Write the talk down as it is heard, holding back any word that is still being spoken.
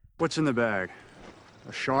What's in the bag?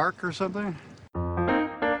 A shark or something?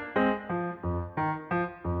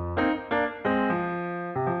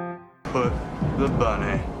 Put the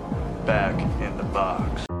bunny back in the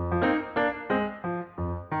box.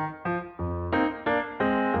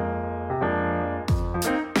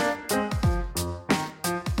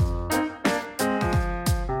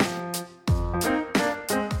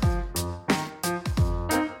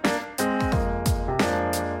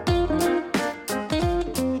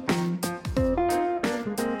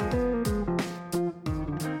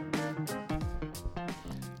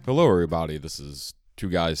 Hello, everybody. This is Two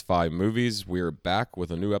Guys, Five Movies. We're back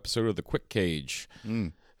with a new episode of The Quick Cage.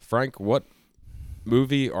 Frank, what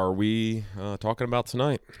movie are we talking about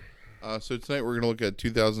tonight? So tonight we're going to look at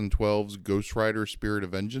 2012's Ghost Rider: Spirit of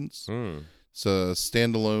Vengeance. It's a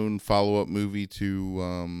standalone follow-up movie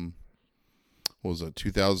to,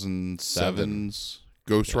 2007's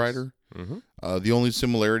Ghost Rider. The only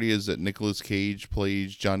similarity is that Nicolas Cage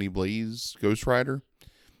plays Johnny Blaze, Ghost Rider.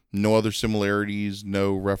 No other similarities,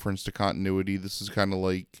 no reference to continuity. This is kind of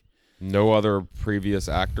like... No other previous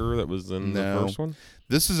actor that was in the first one?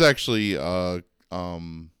 This is actually a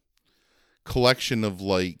collection of,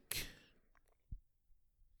 like,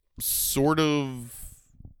 sort of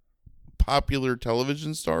popular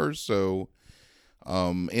television stars. So,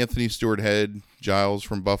 Anthony Stewart Head, Giles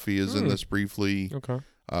from Buffy is in this briefly. Okay.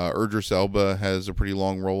 Idris Elba has a pretty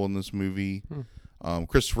long role in this movie.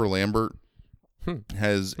 Christopher Lambert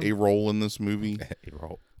has a role in this movie.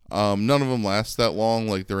 None of them last that long.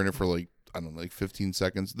 Like, they're in it for, like, I don't know, like 15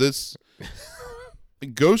 seconds. This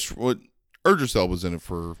Idris Elba's in it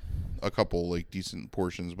for a couple, like, decent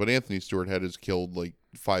portions, but Anthony Stewart Head is killed, like,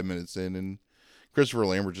 5 minutes in, and Christopher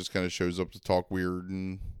Lambert just kind of shows up to talk weird,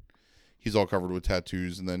 and he's all covered with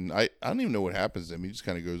tattoos, and then I don't even know what happens to him. He just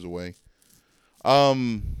kind of goes away.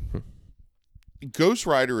 Ghost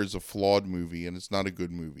Rider is a flawed movie, and it's not a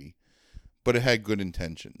good movie, but it had good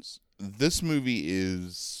intentions. This movie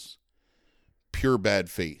is pure bad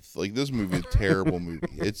faith. Like, this movie is a terrible movie.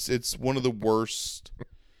 It's one of the worst.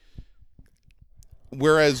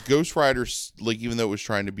 Whereas Ghost Rider, like, even though it was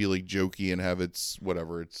trying to be, like, jokey and have its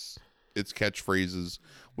catchphrases,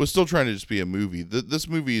 was still trying to just be a movie. This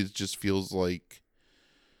movie just feels like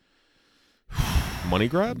Money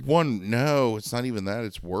grab? No, it's not even that.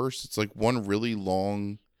 It's worse. It's like one really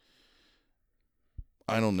long,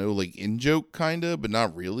 I don't know, like in-joke kind of, but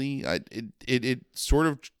not really. It sort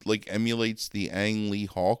of like emulates the Ang Lee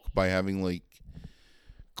Hawk by having like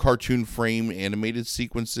cartoon frame animated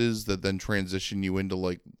sequences that then transition you into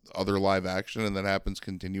like other live action, and that happens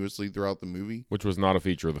continuously throughout the movie. Which was not a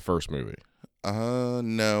feature of the first movie.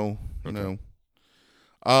 No. Okay. No.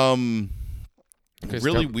 Okay,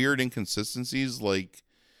 Really weird inconsistencies, like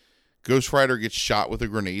Ghost Rider gets shot with a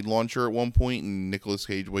grenade launcher at one point, and Nicolas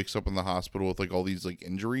Cage wakes up in the hospital with like all these like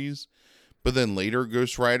injuries. But then later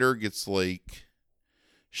Ghost Rider gets like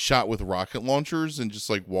shot with rocket launchers and just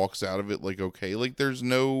like walks out of it like okay. Like, there's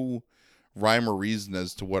no rhyme or reason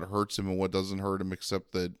as to what hurts him and what doesn't hurt him,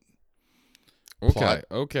 except that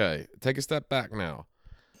Okay. Take a step back now.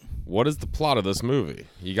 What is the plot of this movie?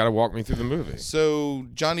 You got to walk me through the movie. So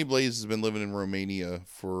Johnny Blaze has been living in Romania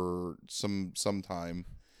for some time.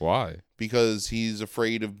 Why? Because he's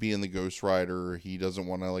afraid of being the Ghost Rider. He doesn't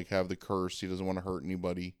want to like have the curse. He doesn't want to hurt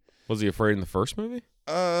anybody. Was he afraid in the first movie?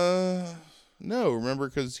 No. Remember,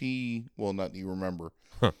 because he willingly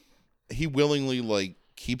like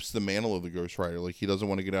keeps the mantle of the Ghost Rider. Like, he doesn't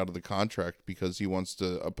want to get out of the contract because he wants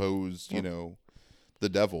to oppose, the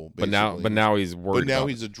devil. Basically. But now he's worried. But now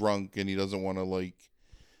he's a drunk and he doesn't want to like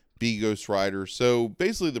be Ghost Rider. So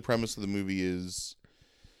basically, the premise of the movie is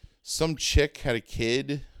some chick had a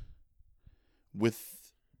kid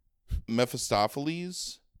with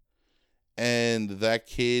Mephistopheles, and that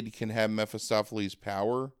kid can have Mephistopheles'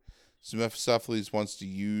 power. So Mephistopheles wants to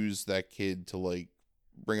use that kid to like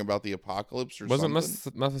bring about the apocalypse or something.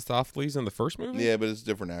 Wasn't Mephistopheles in the first movie? Yeah, but it's a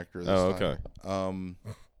different actor this okay. time.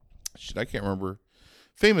 I can't remember.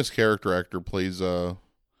 Famous character actor plays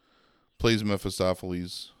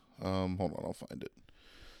Mephistopheles. Hold on, I'll find it.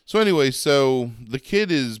 So anyway, so the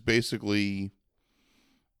kid is basically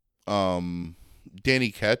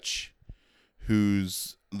Danny Ketch,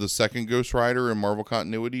 who's the second Ghost Rider in Marvel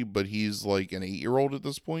continuity, but he's like an 8-year-old at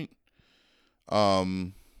this point.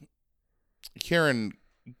 Karen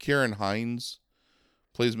Hines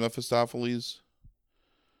plays Mephistopheles.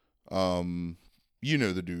 You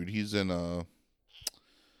know the dude. He's in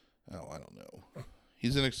I don't know.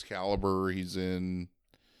 He's in Excalibur. He's in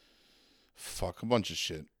a bunch of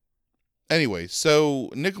shit. Anyway, so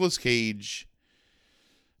Nicolas Cage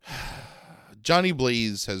Johnny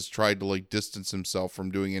Blaze has tried to like distance himself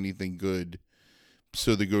from doing anything good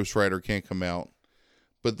so the Ghost Rider can't come out.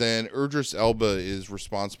 But then Idris Elba is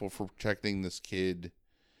responsible for protecting this kid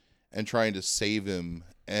and trying to save him,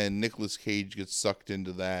 and Nicolas Cage gets sucked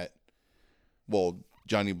into that. Well,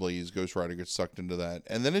 Johnny Blaze, Ghost Rider, gets sucked into that.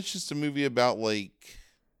 And then it's just a movie about like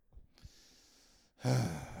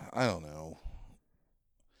I don't know.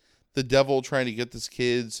 The devil trying to get this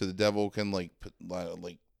kid so the devil can like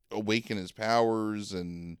awaken his powers,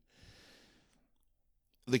 and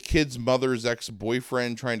the kid's mother's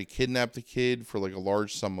ex-boyfriend trying to kidnap the kid for like a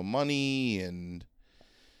large sum of money, and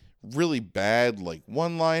really bad like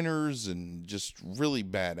one-liners and just really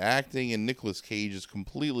bad acting, and Nicolas Cage is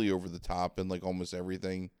completely over the top in like almost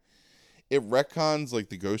everything. It retcons like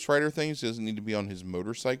the Ghost Rider things. He doesn't need to be on his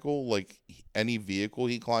motorcycle. Like any vehicle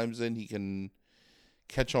he climbs in, he can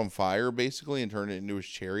catch on fire basically and turn it into his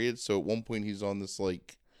chariot. So at one point he's on this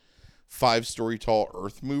like 5-story tall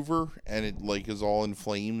earth mover, and it like is all in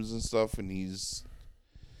flames and stuff, and he's,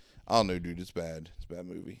 I don't know, dude, it's bad. It's a bad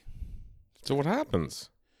movie. So what happens?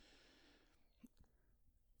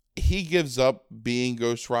 He gives up being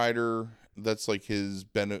Ghost Rider. That's like his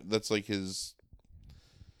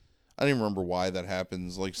I don't even remember why that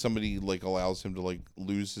happens. Like somebody like allows him to like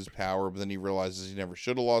lose his power, but then he realizes he never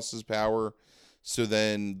should have lost his power. So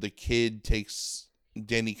then the kid takes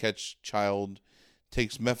Danny Ketchchild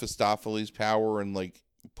takes Mephistopheles' power and like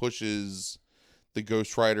pushes the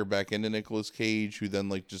Ghost Rider back into Nicolas Cage, who then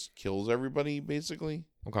like just kills everybody basically.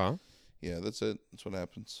 Okay. Yeah, that's it. That's what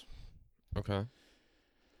happens. Okay.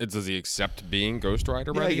 Does he accept being Ghost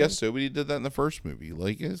Rider? Yeah, right I guess so, but he did that in the first movie.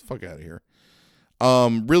 Like, get the fuck out of here.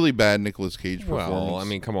 Really bad Nicolas Cage performance. Well, I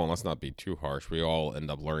mean, come on, let's not be too harsh. We all end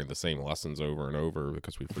up learning the same lessons over and over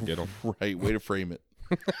because we forget them. Right, way to frame it.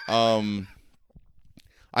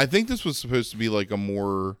 I think this was supposed to be like a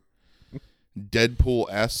more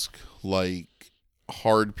Deadpool-esque, like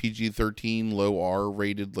hard PG-13, low R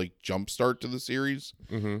rated like jumpstart to the series,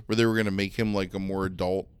 where they were going to make him like a more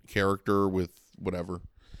adult character with whatever.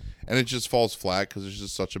 And it just falls flat because it's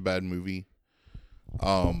just such a bad movie.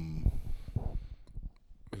 Who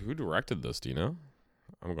directed this? Do you know?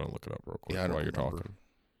 I'm going to look it up real quick Yeah, I don't while you're remember. talking.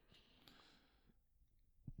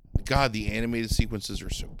 God, the animated sequences are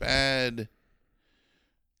so bad.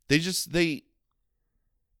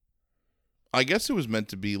 I guess it was meant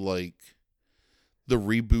to be like the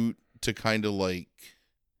reboot to kind of like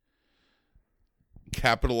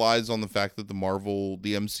capitalize on the fact that the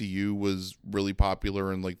MCU was really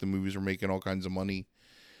popular and like the movies were making all kinds of money.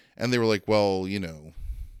 And they were like, well, you know,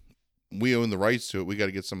 we own the rights to it. We got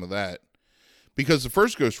to get some of that. Because the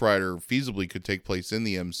first Ghost Rider feasibly could take place in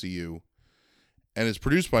the MCU. And it's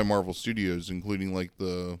produced by Marvel Studios, including like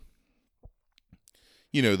the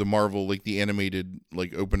Marvel, like the animated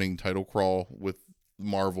like opening title crawl with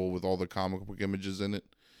Marvel with all the comic book images in it.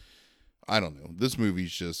 I don't know. This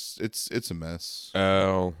movie's just it's a mess.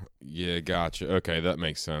 Oh, yeah, gotcha. Okay, that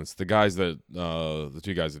makes sense. The guys that the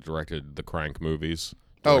two guys that directed the Crank movies.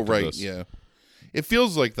 Oh, directed right, this. yeah. It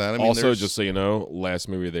feels like that. I mean, Also, just so you know, last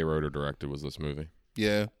movie they wrote or directed was this movie.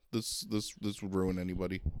 yeah, this would ruin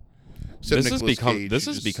anybody. This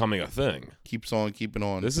is becoming a thing. Keeps on keeping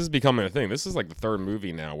on. This is becoming a thing. This is like the third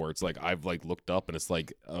movie now where it's like I've like looked up and it's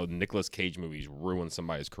like Nicolas Cage movies ruin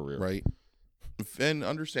somebody's career. Right. And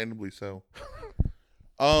understandably so.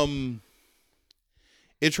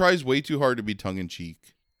 It tries way too hard to be tongue in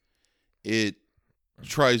cheek. It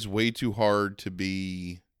tries way too hard to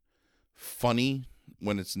be funny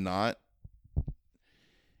when it's not.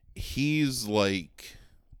 He's like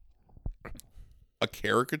a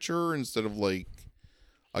caricature instead of like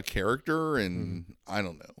a character, and I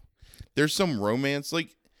don't know. There's some romance.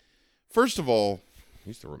 Like, first of all,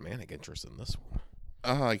 who's the romantic interest in this one?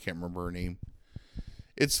 I can't remember her name.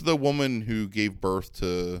 It's the woman who gave birth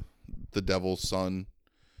to the Devil's son,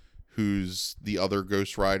 who's the other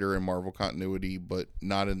Ghost Rider in Marvel continuity, but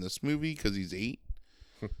not in this movie because he's 8.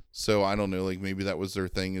 So I don't know, like maybe that was their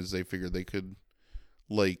thing, is they figured they could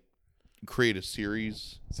like create a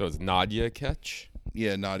series. So it's Nadia Ketch?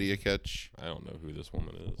 Yeah, Nadia Ketch. I don't know who this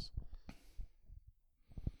woman is.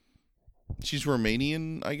 She's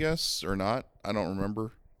Romanian, I guess, or not. I don't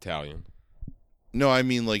remember. Italian. No, I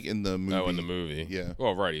mean like in the movie. Oh, in the movie. Yeah.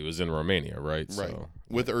 Well, right. He was in Romania, right? Right. So,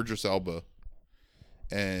 with Idris Elba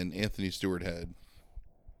and Anthony Stewart Head.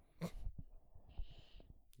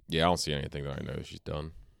 Yeah, I don't see anything that I know she's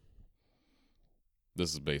done.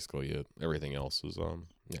 This is basically it. Everything else is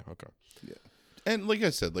yeah, okay. Yeah. And like I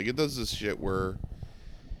said, like it does this shit where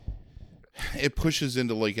it pushes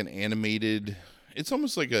into like an animated, it's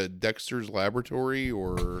almost like a Dexter's Laboratory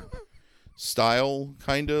or style,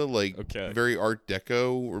 kind of like Okay. very Art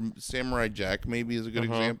Deco, or Samurai Jack maybe is a good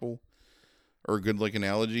example, or a good like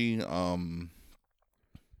analogy.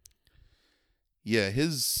 Yeah,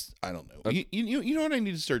 I don't know. You know what I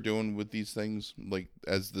need to start doing with these things, like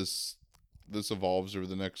as this evolves over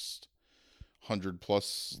the next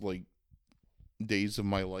 100+ like days of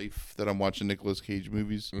my life that I'm watching Nicolas Cage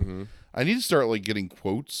movies. Mm-hmm. I need to start like getting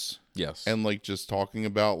quotes Yes. and like just talking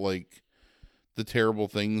about like the terrible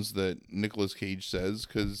things that Nicolas Cage says,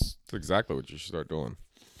 because That's exactly what you should start doing.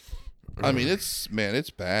 I mean it's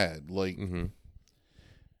bad, like, Mm-hmm.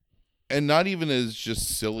 and not even as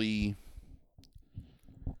just silly.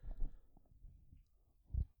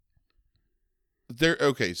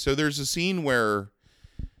 So there's a scene where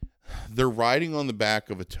they're riding on the back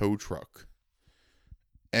of a tow truck,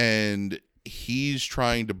 and he's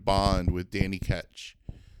trying to bond with Danny Ketch,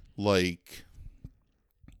 like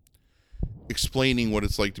explaining what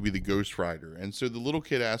it's like to be the Ghost Rider. And so the little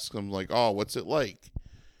kid asks him, like, "Oh, what's it like?"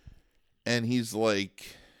 And he's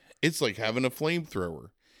like, "It's like having a flamethrower."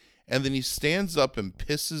 And then he stands up and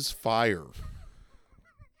pisses fire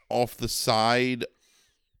off the side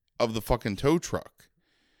of the fucking tow truck.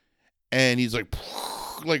 And he's like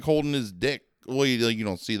holding his dick. Well, you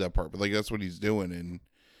don't see that part, but like that's what he's doing. And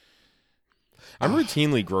I'm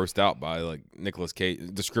routinely grossed out by like Nicolas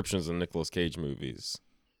Cage descriptions of Nicolas Cage movies.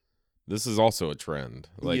 This is also a trend.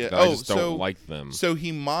 Like Yeah. I just don't like them. So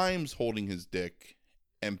he mimes holding his dick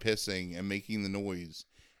and pissing and making the noise.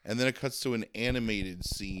 And then it cuts to an animated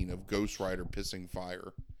scene of Ghost Rider pissing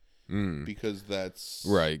fire. Because that's...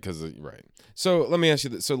 Right. So let me ask you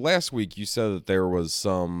this. So last week you said that there was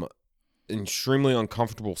some extremely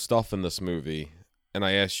uncomfortable stuff in this movie. And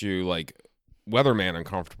I asked you, like, Weatherman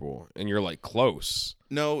uncomfortable. And you're like, close.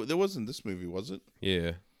 No, there wasn't this movie, was it?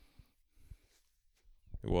 Yeah.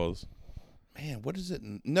 It was. Man, what is it?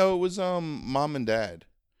 No, it was Mom and Dad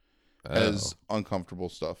as uncomfortable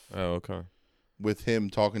stuff. Oh, okay. With him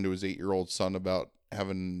talking to his 8-year-old son about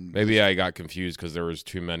having... Maybe I got confused because there was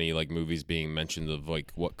too many like movies being mentioned of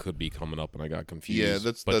like what could be coming up, and I got confused.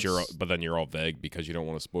 Yeah, but then you're all vague because you don't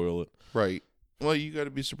want to spoil it. Right. Well, you got to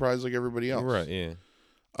be surprised like everybody else. Right. Yeah.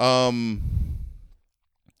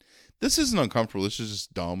 This isn't uncomfortable. This is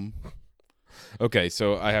just dumb. Okay,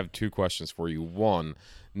 so I have two questions for you. One,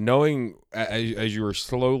 knowing as you were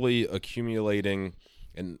slowly accumulating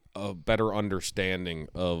a better understanding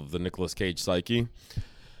of the Nicolas Cage psyche,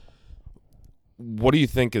 what do you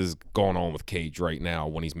think is going on with Cage right now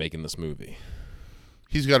when he's making this movie?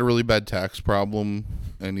 He's got a really bad tax problem,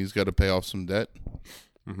 and he's got to pay off some debt.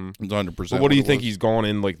 Mm-hmm. It's 100%. But what do you think he's going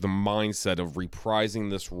in, like, the mindset of reprising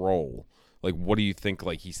this role? Like, what do you think,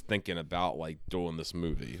 like, he's thinking about, like, doing this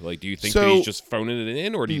movie? Like, do you think that he's just phoning it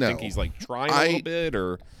in, or do you think he's, like, trying a little bit,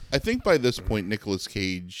 or... I think by this point, Nicolas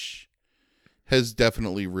Cage has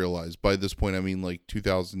definitely realized, by this point, I mean, like,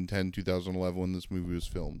 2010, 2011, when this movie was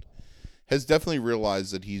filmed, has definitely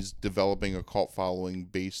realized that he's developing a cult following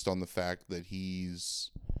based on the fact that he's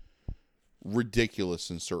ridiculous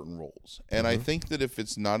in certain roles. And I think that if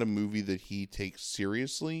it's not a movie that he takes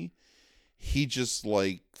seriously, he just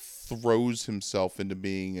like throws himself into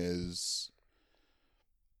being as,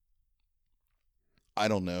 I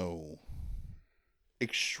don't know,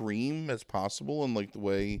 extreme as possible. And like the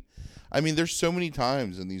way, I mean, there's so many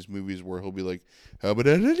times in these movies where he'll be like, like,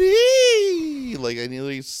 and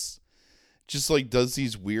he's just like does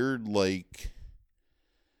these weird like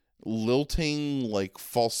lilting like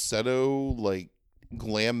falsetto like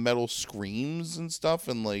glam metal screams and stuff,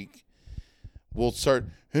 and like we'll start,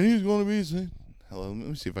 and he's gonna be saying, hello, let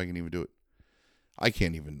me see if I can even do it. I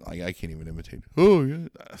can't even imitate. Oh yeah,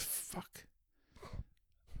 fuck.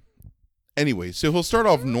 Anyway, so he'll start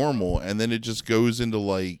off normal, and then it just goes into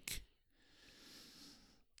like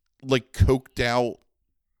coked out,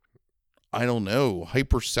 I don't know,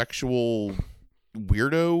 hypersexual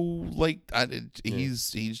weirdo. Like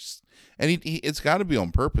he's and he it's got to be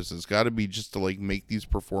on purpose. It's got to be just to like make these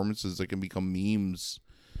performances that can become memes,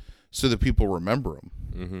 so that people remember them.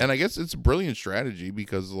 Mm-hmm. And I guess it's a brilliant strategy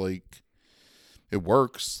because like it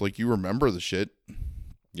works. Like you remember the shit.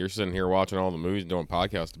 You're sitting here watching all the movies and doing a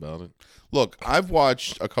podcast about it. Look, I've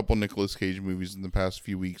watched a couple Nicolas Cage movies in the past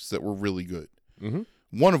few weeks that were really good. Mm-hmm.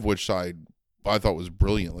 One of which I thought was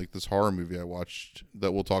brilliant, like this horror movie I watched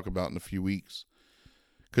that we'll talk about in a few weeks,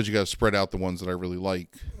 because you got to spread out the ones that I really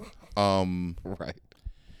like. Right.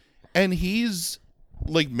 And he's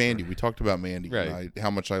like Mandy. We talked about Mandy, right? How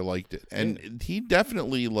much I liked it, and he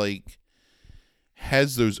definitely like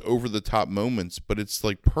has those over the top moments, but it's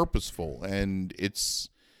like purposeful, and it's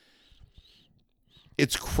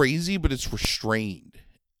crazy, but it's restrained.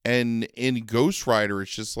 And in Ghost Rider,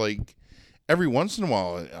 it's just like every once in a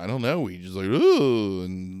while, I don't know, he just like, ooh,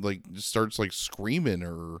 and like just starts like screaming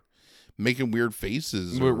or making weird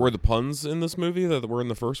faces. Were the puns in this movie that were in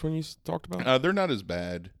the first one you talked about? They're not as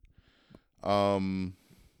bad.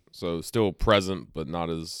 So still present, but not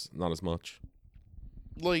as much.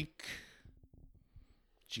 Like,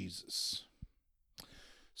 Jesus.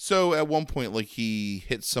 So at one point, like, he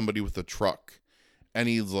hits somebody with a truck, and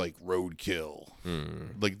he's like, roadkill.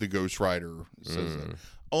 Like the Ghost Rider says that.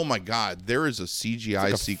 Oh my God, there is a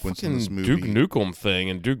CGI sequence in this movie. Duke Nukem thing,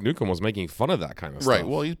 and Duke Nukem was making fun of that kind of stuff. Right,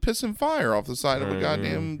 well, he's pissing fire off the side of a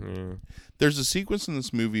goddamn... There's a sequence in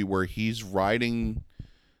this movie where he's riding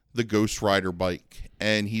the Ghost Rider bike,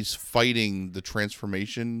 and he's fighting the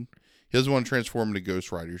transformation. He doesn't want to transform into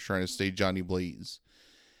Ghost Rider. He's trying to stay Johnny Blaze.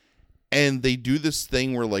 And they do this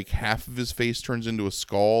thing where, like, half of his face turns into a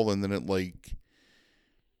skull, and then it, like,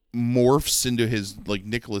 morphs into his, like,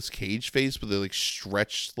 Nicolas Cage face, but they, like,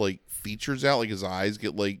 stretch, like, features out. Like, his eyes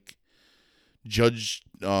get, like, Judge...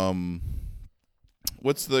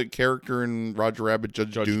 what's the character in Roger Rabbit?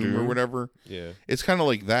 Judge Doom or whatever? Yeah. It's kind of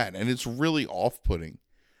like that, and it's really off-putting.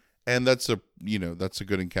 And that's a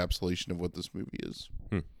good encapsulation of what this movie is.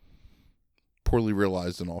 Poorly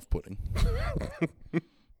realized and off-putting.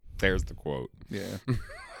 There's the quote. Yeah.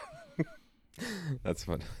 That's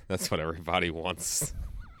what everybody wants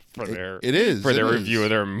for their review of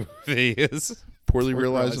their movie is poorly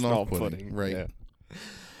realized and off-putting. Right. Yeah.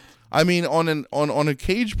 I mean, on a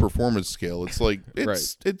Cage performance scale, it's like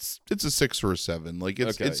it's a 6 or a 7. Like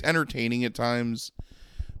it's entertaining at times,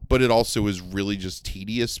 but it also is really just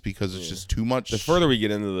tedious because it's just too much. The further we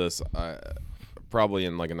get into this, probably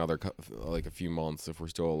in like another like a few months, if we're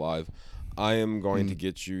still alive, I am going to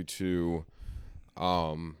get you to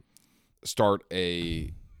start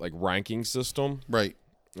a like ranking system. Right.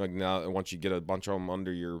 Like now, once you get a bunch of them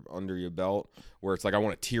under your belt, where it's like I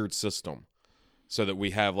want a tiered system, so that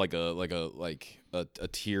we have like a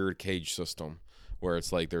tiered Cage system, where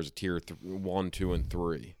it's like there's a tier 1, 2, and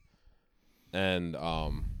 3, and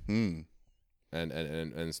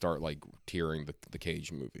and start like tiering the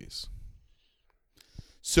Cage movies.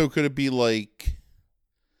 So could it be like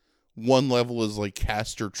one level is like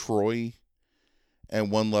Castor Troy, and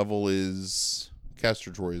one level is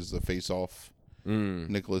Castor Troy is the face-off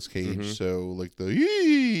Nicolas Cage. So like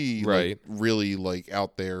the right, like, really like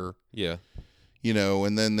out there. Yeah. You know,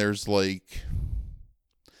 and then there's like,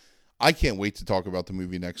 I can't wait to talk about the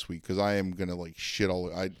movie next week because I am gonna like shit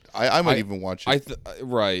all. I might even watch it.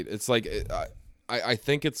 Right, it's like I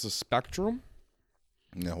think it's a spectrum.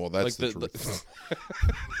 No, well that's like the truth.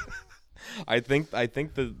 I think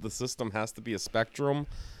the system has to be a spectrum,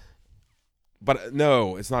 but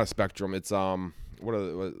no, it's not a spectrum. It's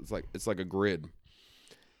it's like a grid.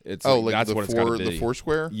 It's like that's what it's gotta be. The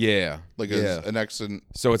Foursquare? Yeah. Like an X and...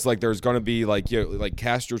 So it's like there's going to be like, you know, like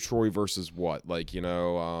Castor Troy versus what? Like, you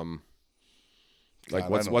know, like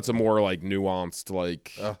God, what's a more like nuanced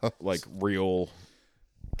like real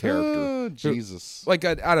character? Jesus. Like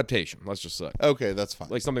an adaptation, let's just say. Okay, that's fine.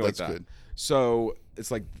 Like something that's like that. Good. So it's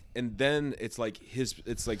like, and then it's like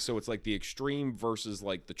it's like the extreme versus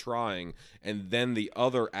like the trying, and then the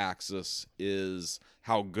other axis is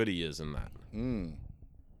how good he is in that.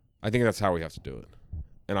 I think that's how we have to do it,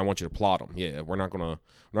 and I want you to plot them. Yeah, we're not gonna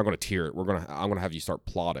tier it. I'm gonna have you start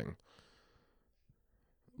plotting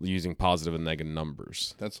using positive and negative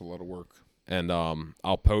numbers. That's a lot of work. And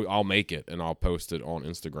I'll make it and I'll post it on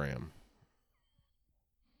Instagram.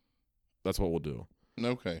 That's what we'll do.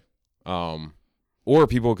 Okay. Or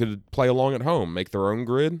people could play along at home, make their own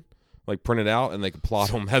grid, like print it out, and they can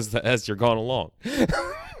plot them as you're going along.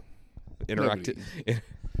 Interactive.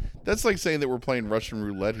 That's like saying that we're playing Russian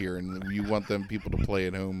roulette here, and you want people to play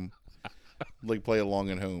at home, like play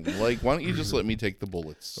along at home. Like, why don't you just let me take the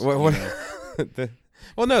bullets? Well,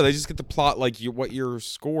 no, they just get to plot like what your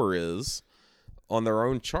score is on their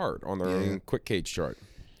own chart, on their own quick Cage chart.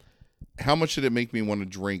 How much did it make me want to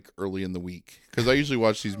drink early in the week? Because I usually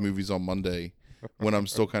watch these movies on Monday when I'm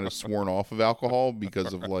still kind of sworn off of alcohol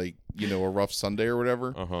because of like, you know, a rough Sunday or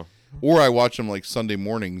whatever. Or I watch them like Sunday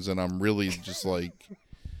mornings and I'm really just like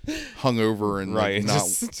hungover and like not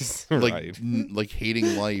just like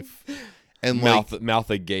hating life and mouth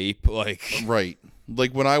agape, like right.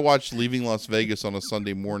 Like when I watch Leaving Las Vegas on a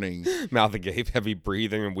Sunday morning, mouth agape, heavy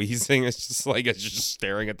breathing and wheezing. It's just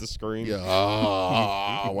staring at the screen.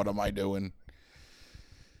 Yeah. What am I doing?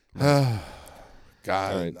 God,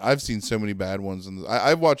 right. I've seen so many bad ones, and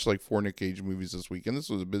I've watched like 4 Nick Cage movies this week, and this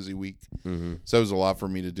was a busy week, so it was a lot for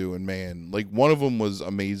me to do. And man, like one of them was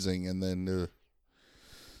amazing, and then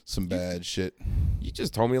some bad shit. You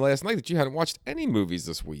just told me last night that you hadn't watched any movies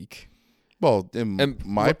this week. Well, in And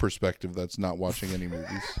my what- perspective, that's not watching any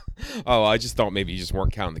movies. Oh, I just thought maybe you just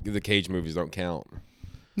weren't counting. The Cage movies don't count.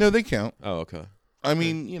 No, they count. Oh, okay. I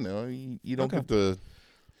mean, you don't Okay. get to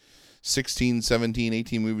 16, 17,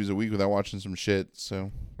 18 movies a week without watching some shit.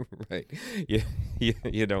 So Right.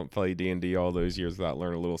 You don't play D&D all those years without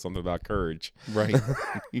learning a little something about courage. right,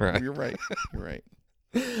 Right. You're right. You're right.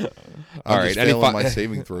 All I'm right. just any failing fi- my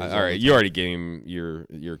saving throws. All all right. the You already gave him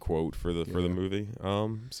your quote for the movie.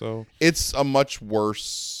 So It's a much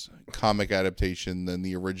worse comic adaptation than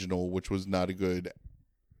the original, which was not a good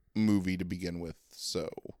movie to begin with. So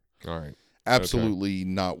all right. absolutely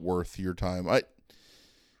not worth your time.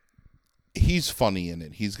 He's funny in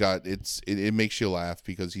it. He's got it makes you laugh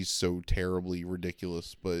because he's so terribly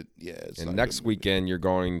ridiculous. But yeah, it's not And a next good movie. weekend you're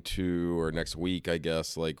going to, or next week, I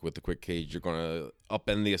guess, like with the Quick Cage, you're going to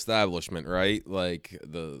upend the establishment, right? Like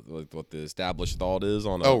what the established thought is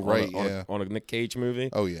on a Oh, right, on a Nick Cage movie.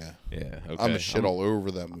 Oh yeah, Yeah, okay. I'm a shit all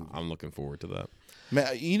over that movie. I'm looking forward to that. Man,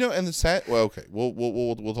 and the sad. Well, okay,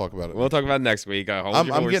 we'll talk about it. We'll talk about it next week. Hold I'm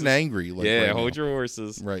your horses. getting angry. Like, Yeah, right hold now. your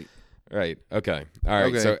horses. Right. Right. Okay. All right.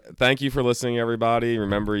 Okay. So thank you for listening, everybody.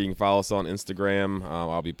 Remember, you can follow us on Instagram.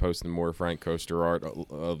 I'll be posting more Frank Coaster art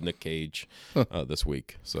of Nick Cage this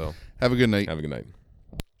week. So Have a good night. have a good night.